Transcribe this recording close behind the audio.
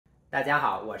大家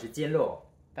好，我是金鹿。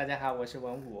大家好，我是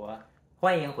文武。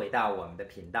欢迎回到我们的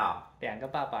频道两个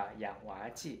爸爸养娃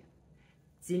记。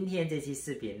今天这期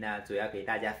视频呢，主要给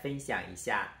大家分享一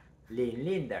下琳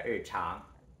琳的日常，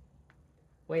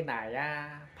喂奶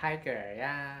呀，拍嗝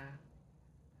呀，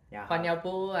然后换尿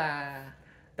布啊，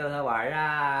逗她玩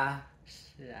啊。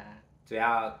是啊，主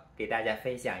要给大家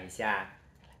分享一下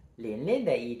琳琳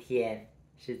的一天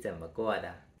是怎么过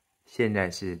的。现在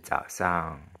是早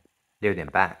上6点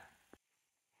半，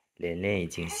琳琳已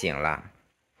经醒了，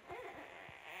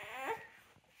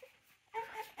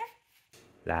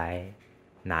来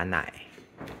拿奶。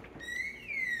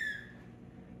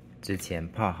之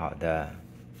前泡好的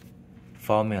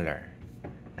formula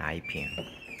拿一瓶，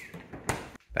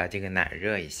把这个奶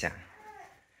热一下，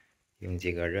用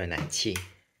这个热奶器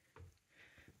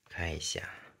开一下。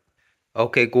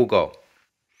OK Google,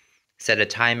 set a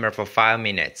timer for 5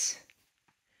 minutes.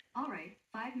 All right,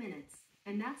 5 minutes,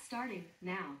 and that's starting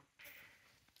now.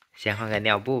 先换个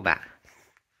尿布吧。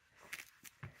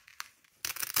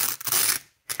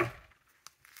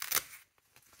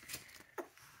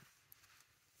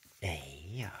哎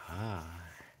呀，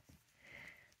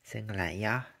伸个懒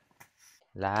腰。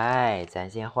来，咱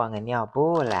先换个尿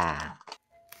布啦。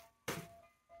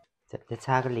咱再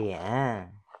擦个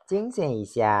脸，精神一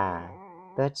下，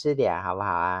多吃点好不好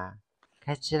啊？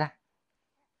开吃了。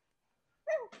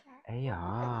哎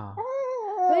呀，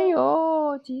哎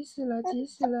呦，急死了，急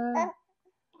死了，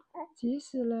急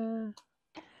死了！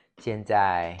现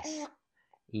在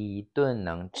一顿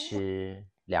能吃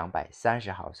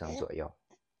230毫升左右。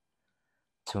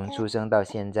从出生到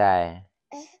现在，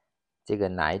这个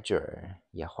奶嘴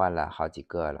也换了好几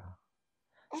个了，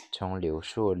从流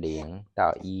速0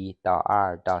到1到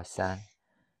2到3，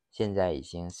现在已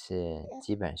经是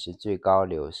基本是最高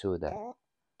流速的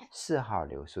4号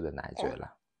流速的奶嘴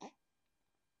了。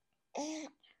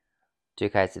最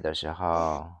开始的时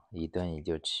候，一顿也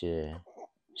就吃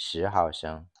10毫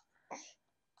升，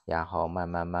然后慢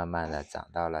慢的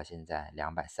长到了现在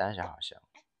230毫升。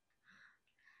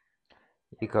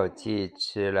一口气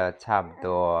吃了差不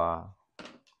多，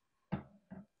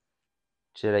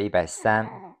吃了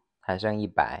130，还剩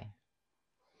100。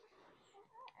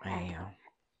哎呀，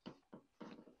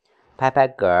拍拍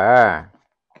嗝儿。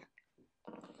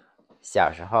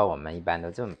小时候我们一般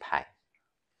都这么拍，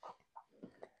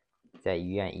在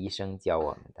医院医生教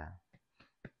我们的，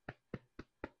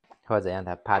或者让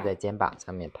他趴在肩膀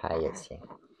上面拍也行。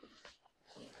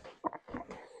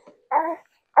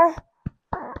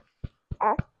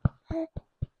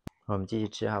我们继续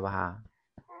吃好不好？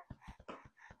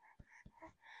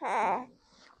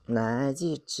来，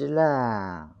继续吃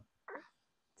了。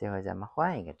这回咱们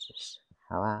换一个姿势，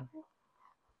好吧？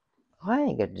换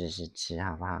一个姿势吃，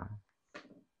好不好？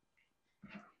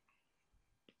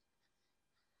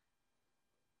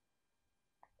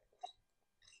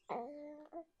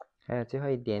还有最后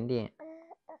一点点。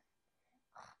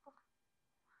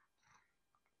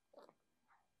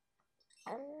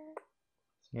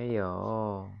哎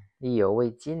呦，意犹未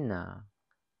尽呢。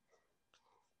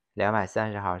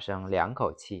230毫升，2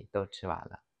口气都吃完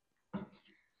了。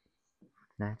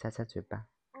来，擦擦嘴巴。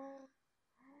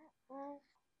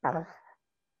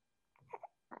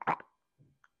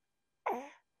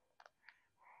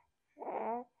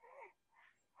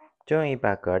终于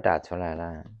把嗝打出来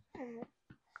了。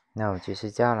那我去睡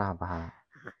觉了，好不好？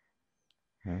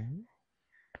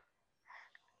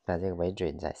把这个围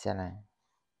嘴摘下来，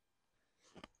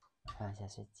放下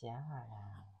睡觉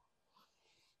了。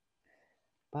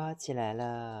抱起来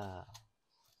了，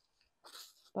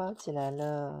抱起来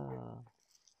了。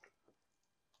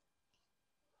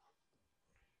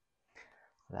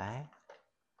来，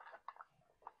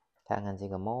看看这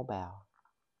个 mobile。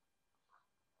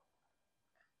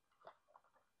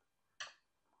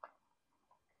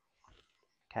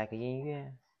开个音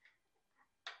乐。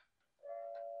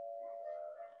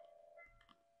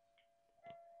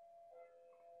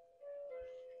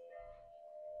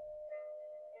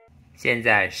现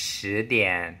在10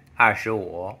点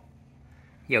25，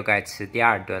又该吃第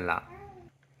2顿了。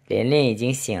琳琳已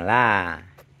经醒啦，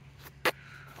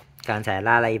刚才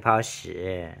拉了一泡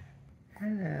屎。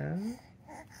Hello，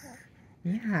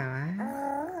 你好啊。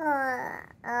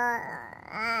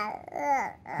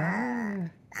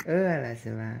饿了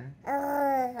是吧？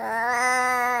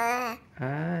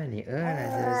你饿了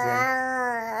是不是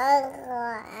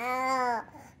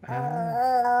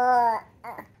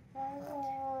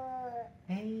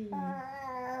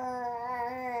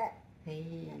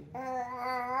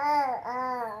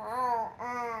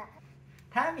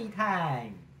？Tummy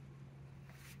time，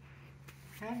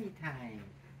 Tummy time。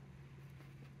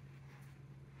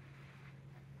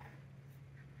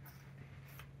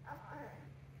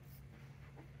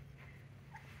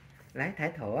来抬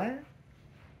头啊，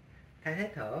抬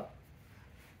头，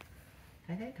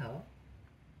抬头，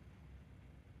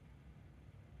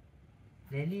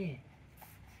琳琳，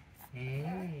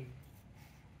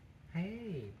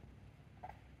嘿。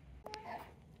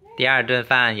第二顿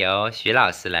饭由徐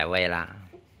老师来喂啦。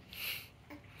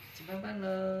吃饭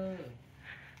喽！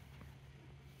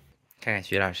看看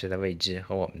徐老师的位置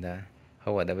和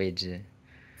我的位置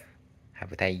还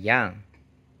不太一样。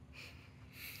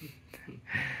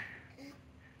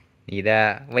你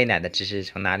的喂奶的知识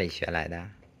从哪里学来的？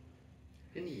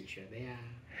跟你学的呀。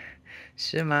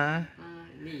是吗？啊，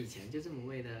你以前就这么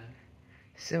喂的。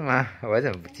是吗？我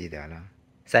怎么不记得了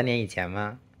？3年以前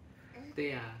吗？对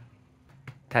呀。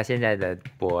他现在的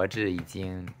脖子已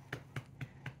经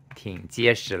挺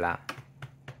结实了，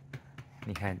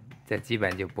你看，这基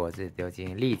本就脖子都已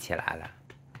经立起来了。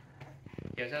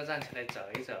有时候站起来走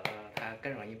一走，它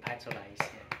更容易拍出来一些。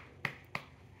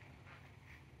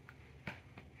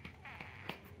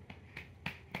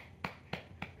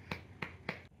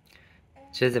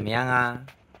吃怎么样啊？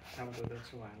差不多都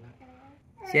吃完了。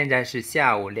现在是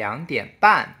下午2点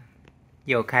半，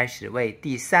又开始喂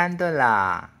第3顿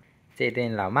啦。这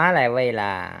顿老妈来喂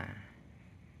啦。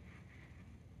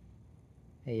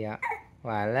哎呀，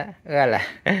完了，饿了。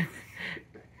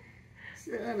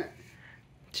是饿了。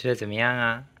吃的怎么样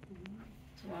啊？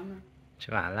吃完了。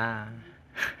吃完啦。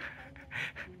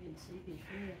一边吃一边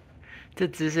睡。这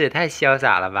姿势也太潇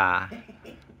洒了吧！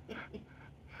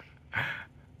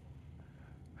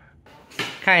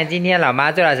看看今天老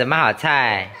妈做了什么好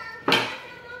菜：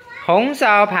红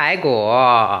烧排骨、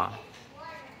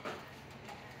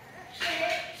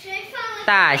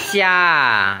大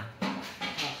虾，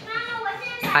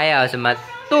还有什么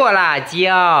剁辣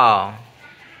椒、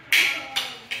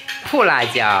铺辣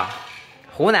椒，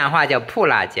湖南话叫铺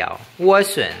辣椒、莴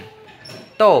笋、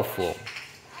豆腐，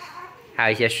还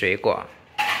有一些水果。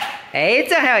哎，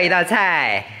这还有一道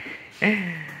菜，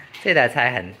这道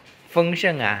菜很丰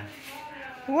盛啊！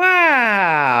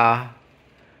哇，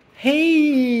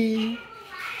嘿，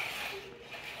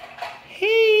嘿，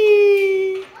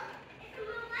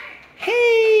嘿，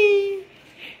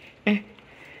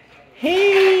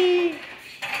嘿。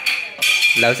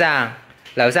楼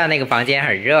上那个房间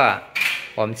很热，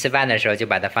我们吃饭的时候就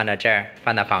把它放到这儿，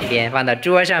放到旁边，放到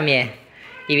桌上面，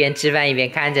一边吃饭一边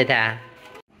看着它。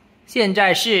现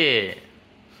在是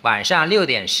晚上6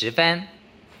点10分，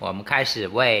我们开始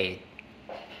喂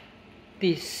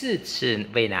第4次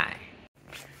喂奶。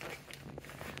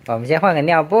我们先换个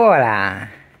尿布啦。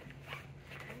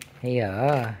哎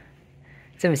呦，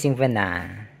这么兴奋呐！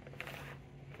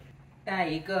带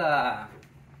一个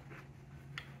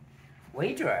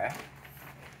围嘴儿，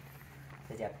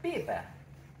这叫 bib。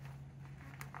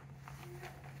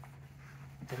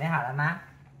准备好了吗？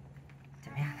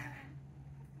准备好了吗？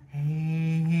嘿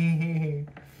嘿嘿嘿。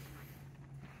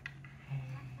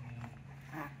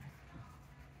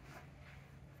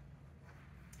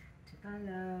吃饭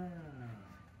了。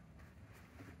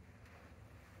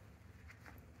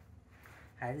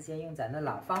还是先用咱的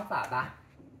老方法吧。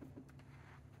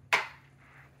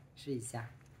试一下。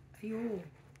哎呦，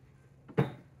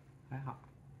还好，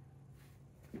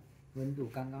温度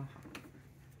刚刚好。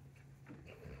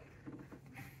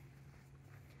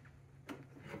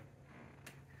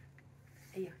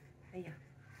哎呀，哎呀，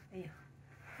哎呀，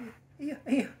哎呀，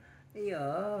哎呀，哎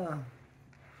呦！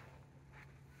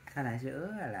看来是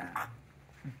饿了。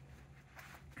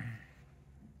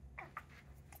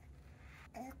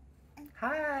嗨，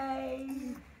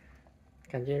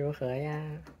感觉如何呀？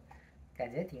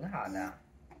感觉挺好的。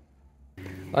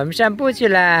我们散步去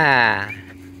了，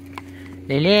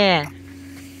琳琳，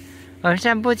我们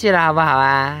散步去了，好不好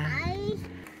啊？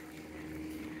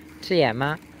吃盐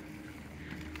吗？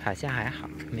好像还好，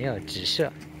没有直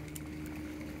射。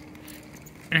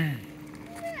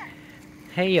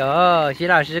嘿呦，徐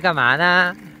老师干嘛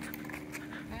呢？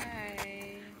嗨，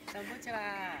散步去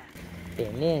啦！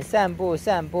琳琳散步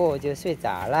就睡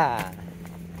着了，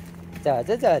走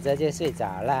着就睡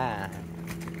着了。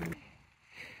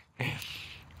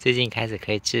最近开始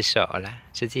可以吃手了，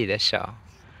吃自己的手，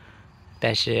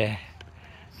但是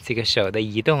这个手的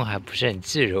移动还不是很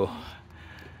自如，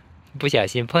不小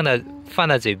心放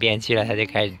到嘴边去了，它就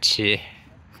开始吃，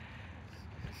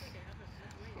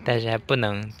但是还不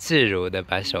能自如的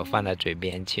把手放到嘴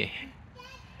边去。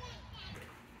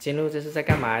金鹿这是在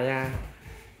干嘛呀？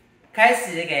开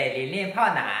始给琳琳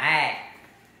泡奶，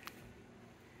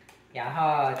然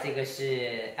后这个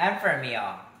是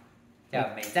Enfamil，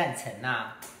 叫美赞橙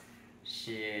呐，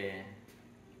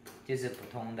就是普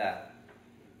通的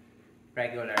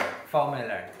regular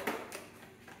formula，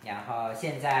 然后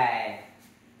现在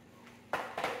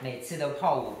每次都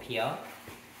泡5瓶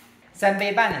，3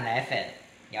杯半的奶粉，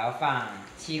也要放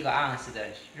7个盎司的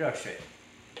热水。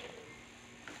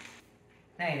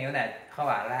那个牛奶喝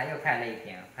完了，又开了一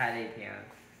瓶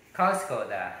Costco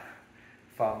的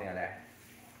formula。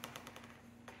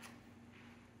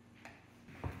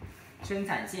生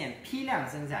产线批量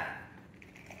生产，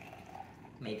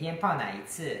每天泡奶1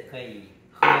次，可以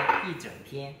喝1整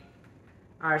天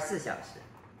，24小时。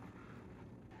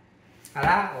好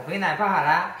啦，我回奶泡好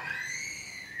啦，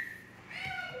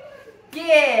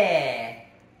耶！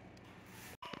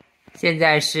现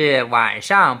在是晚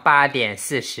上8点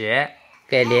40，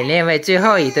给琳琳喂最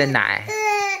后一顿奶，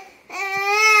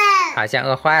好像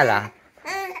饿坏了。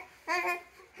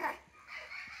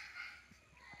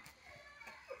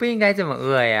不应该这么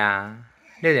饿呀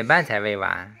，6点半才喂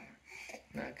完。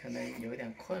那可能有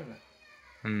点困了。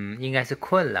应该是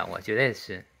困了，我觉得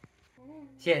是。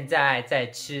现在在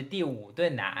吃第5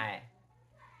顿奶，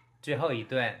最后一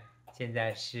顿。现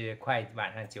在是快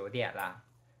晚上9点了，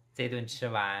这顿吃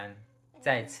完，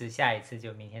再吃下一次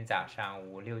就明天早上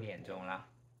5、6点钟了。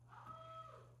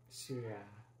是啊，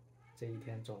这一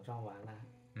天总算完了。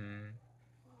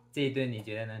这一顿你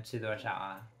觉得能吃多少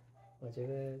啊？我觉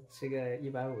得吃个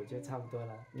150就差不多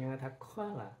了，因为他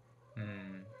困了。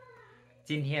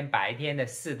今天白天的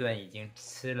4顿已经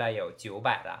吃了有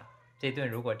900了，这顿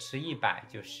如果吃100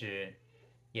就是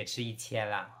也吃1000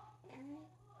了，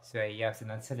所以要是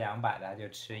能吃200的就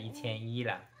吃1100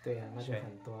了。对呀，那就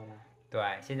很多了。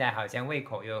对，现在好像胃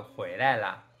口又回来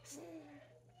了。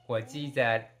我记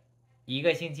得1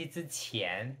个星期之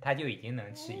前他就已经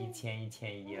能吃1000、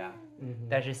1100了，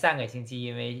但是上个星期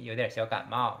因为有点小感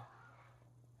冒，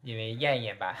因为燕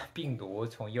燕把病毒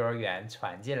从幼儿园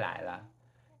传进来了，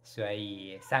所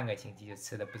以上个星期就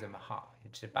吃的不怎么好，就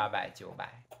吃800、900，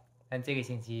但这个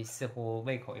星期似乎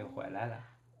胃口又回来了。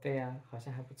对呀，好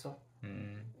像还不错。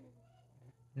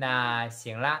那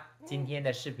行啦，今天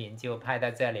的视频就拍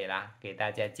到这里啦，给大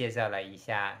家介绍了一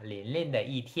下琳琳的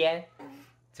一天，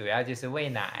主要就是喂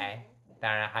奶，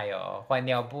当然还有换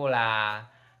尿布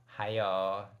啦，还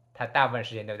有她大部分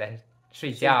时间都在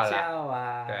睡觉了。睡觉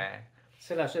啊。对。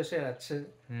吃了睡，睡了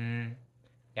吃。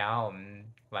然后我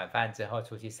们晚饭之后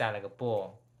出去散了个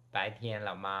步，白天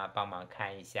老妈帮忙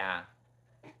看一下，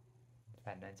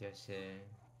反正就是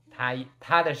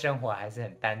她的生活还是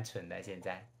很单纯的。现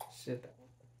在是的。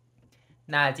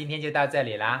那今天就到这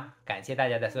里啦，感谢大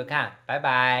家的收看，拜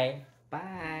拜。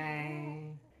拜。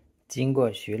经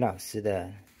过徐老师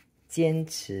的坚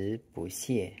持不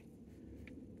懈，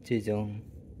最终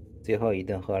最后一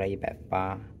顿喝了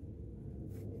180，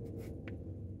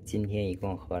今天一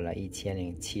共喝了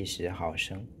1070毫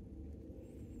升，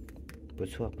不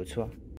错不错。